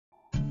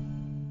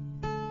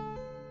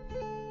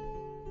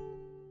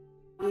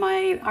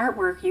My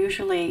artwork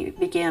usually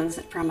begins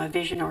from a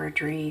vision or a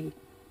dream.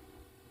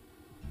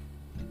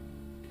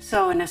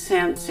 So in a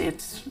sense,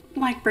 it's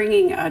like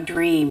bringing a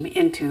dream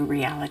into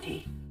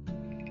reality.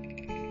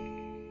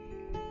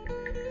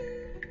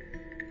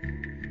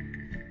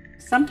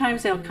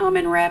 Sometimes they'll come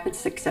in rapid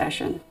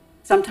succession.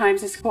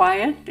 Sometimes it's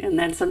quiet, and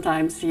then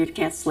sometimes you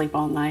can't sleep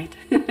all night.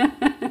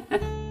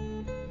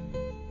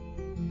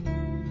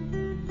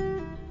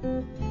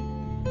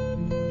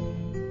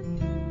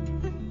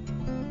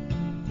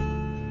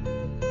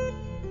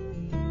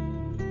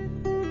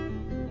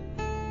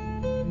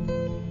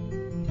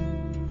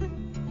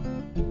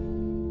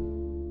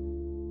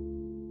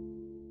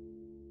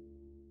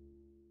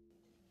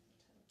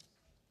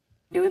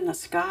 Doing the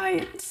sky,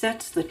 it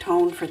sets the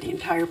tone for the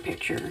entire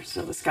picture.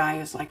 So the sky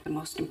is like the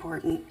most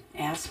important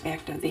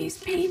aspect of these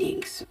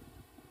paintings.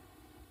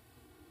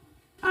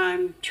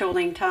 I'm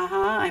Chholing Taha.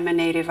 I'm a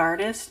native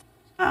artist.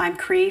 I'm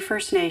Cree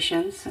First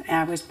Nations.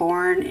 I was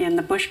born in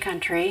the bush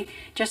country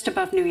just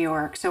above New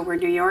York. So where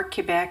New York,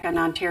 Quebec, and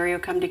Ontario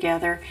come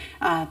together,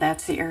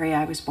 that's the area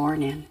I was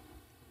born in.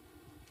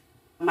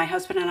 My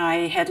husband and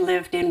I had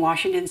lived in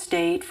Washington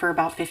State for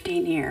about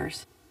 15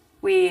 years.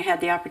 We had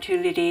the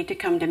opportunity to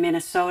come to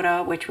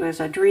Minnesota, which was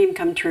a dream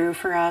come true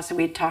for us, and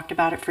we'd talked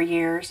about it for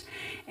years,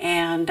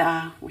 and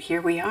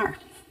here we are.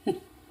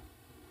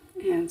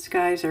 And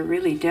skies are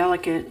really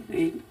delicate.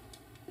 They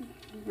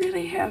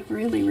really have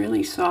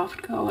really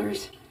soft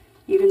colors,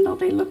 even though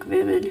they look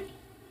vivid.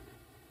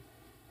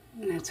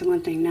 And that's the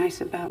one thing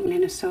nice about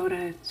Minnesota.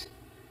 It's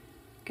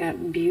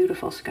got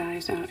beautiful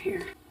skies out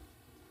here.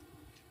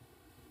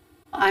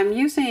 I'm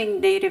using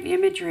native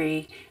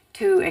imagery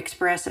to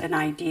express an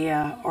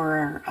idea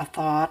or a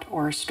thought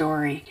or a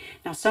story.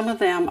 Now, some of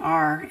them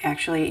are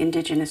actually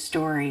indigenous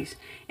stories,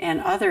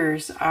 and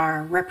others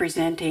are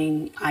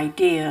representing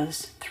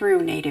ideas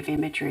through native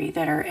imagery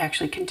that are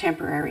actually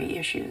contemporary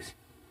issues.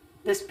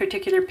 This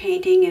particular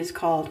painting is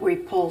called We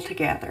Pull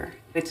Together.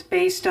 It's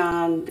based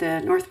on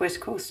the Northwest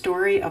Coast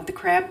story of the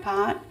crab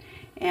pot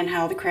and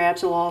how the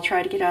crabs will all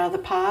try to get out of the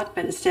pot,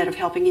 but instead of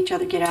helping each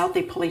other get out,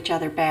 they pull each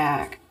other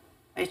back.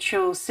 It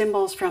shows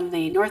symbols from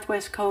the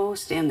Northwest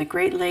Coast and the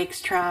Great Lakes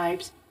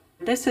tribes.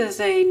 This is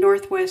a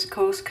Northwest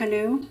Coast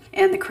canoe,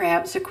 and the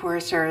crabs, of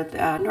course, are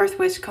the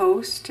Northwest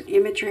Coast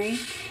imagery.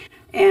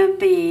 And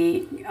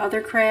the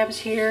other crabs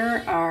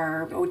here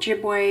are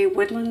Ojibwe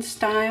woodland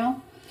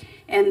style.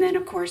 And then,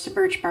 of course, the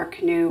birch bark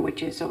canoe,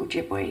 which is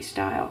Ojibwe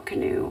style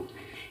canoe.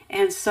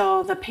 And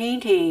so the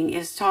painting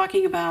is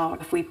talking about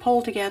if we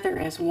pull together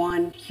as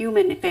one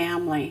human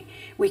family,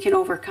 we can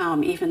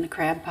overcome even the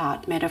crab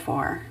pot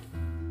metaphor.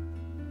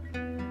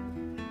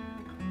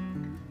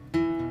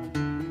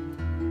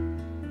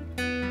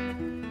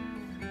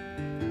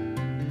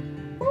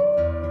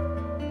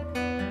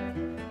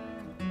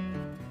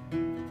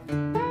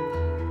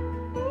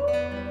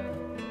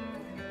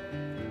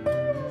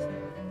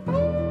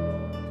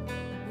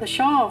 The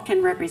shawl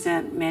can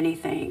represent many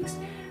things.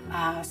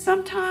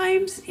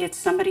 Sometimes it's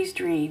somebody's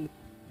dream.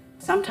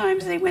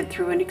 Sometimes they went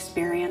through an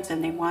experience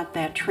and they want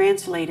that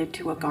translated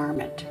to a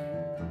garment.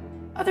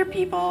 Other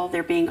people,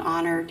 they're being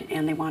honored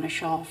and they want a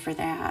shawl for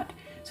that.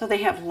 So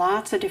they have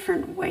lots of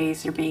different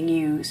ways they're being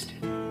used.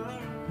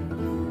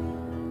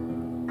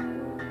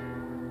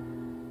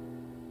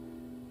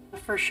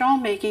 For shawl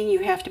making,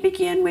 you have to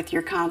begin with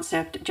your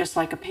concept just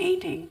like a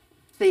painting.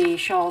 The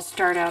shawls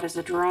start out as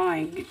a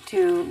drawing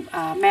to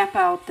map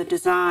out the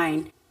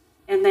design.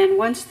 And then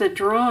once the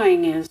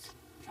drawing is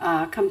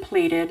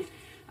completed,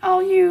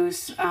 I'll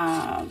use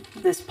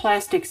this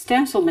plastic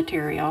stencil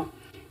material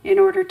in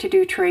order to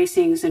do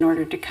tracings, in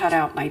order to cut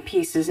out my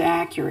pieces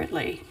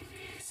accurately.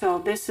 So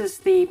this is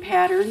the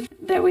pattern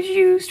that was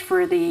used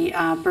for the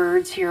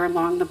birds here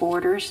along the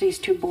borders, these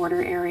two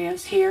border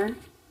areas here.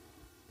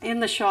 In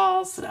the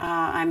shawls,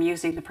 I'm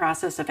using the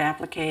process of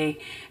applique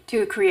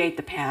to create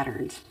the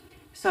patterns.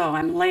 So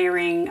I'm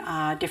layering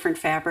different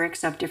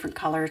fabrics of different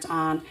colors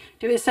on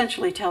to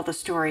essentially tell the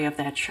story of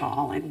that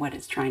shawl and what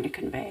it's trying to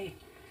convey.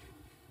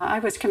 I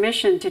was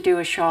commissioned to do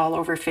a shawl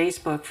over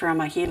Facebook from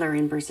a healer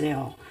in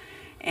Brazil.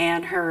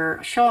 And her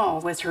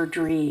shawl was her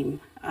dream,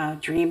 a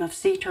dream of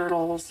sea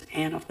turtles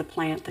and of the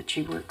plant that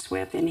she works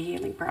with in the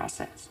healing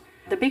process.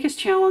 The biggest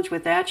challenge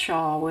with that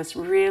shawl was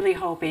really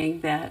hoping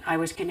that I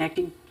was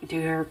connecting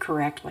to her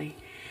correctly.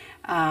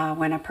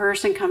 When a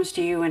person comes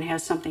to you and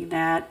has something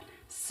that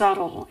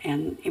subtle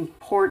and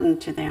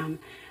important to them,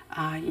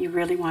 you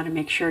really want to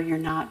make sure you're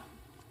not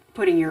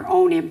putting your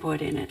own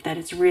input in it, that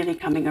it's really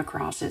coming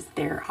across as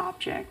their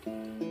object.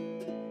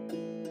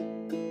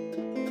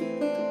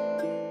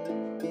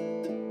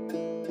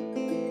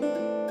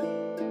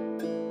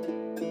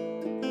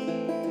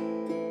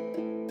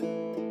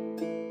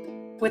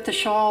 With the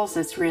shawls,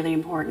 it's really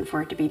important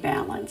for it to be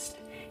balanced.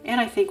 And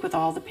I think with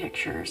all the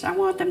pictures, I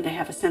want them to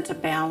have a sense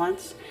of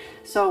balance.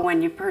 So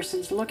when your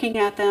person's looking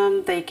at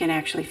them, they can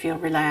actually feel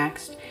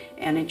relaxed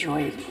and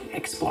enjoy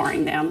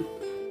exploring them.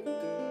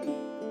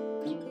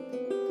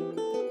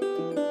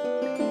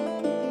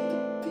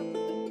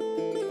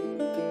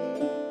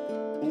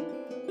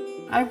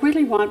 I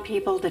really want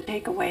people to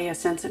take away a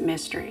sense of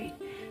mystery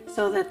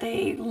so that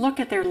they look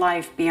at their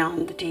life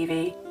beyond the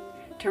TV,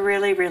 to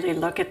really, really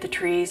look at the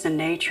trees and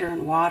nature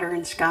and water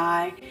and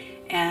sky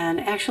and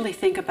actually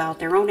think about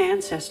their own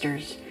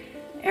ancestors.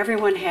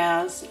 Everyone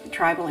has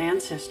tribal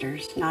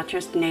ancestors, not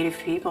just Native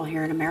people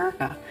here in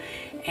America.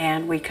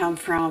 And we come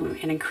from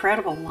an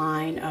incredible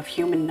line of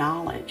human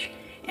knowledge.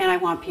 And I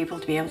want people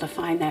to be able to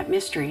find that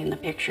mystery in the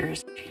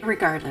pictures,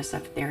 regardless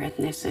of their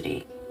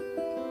ethnicity.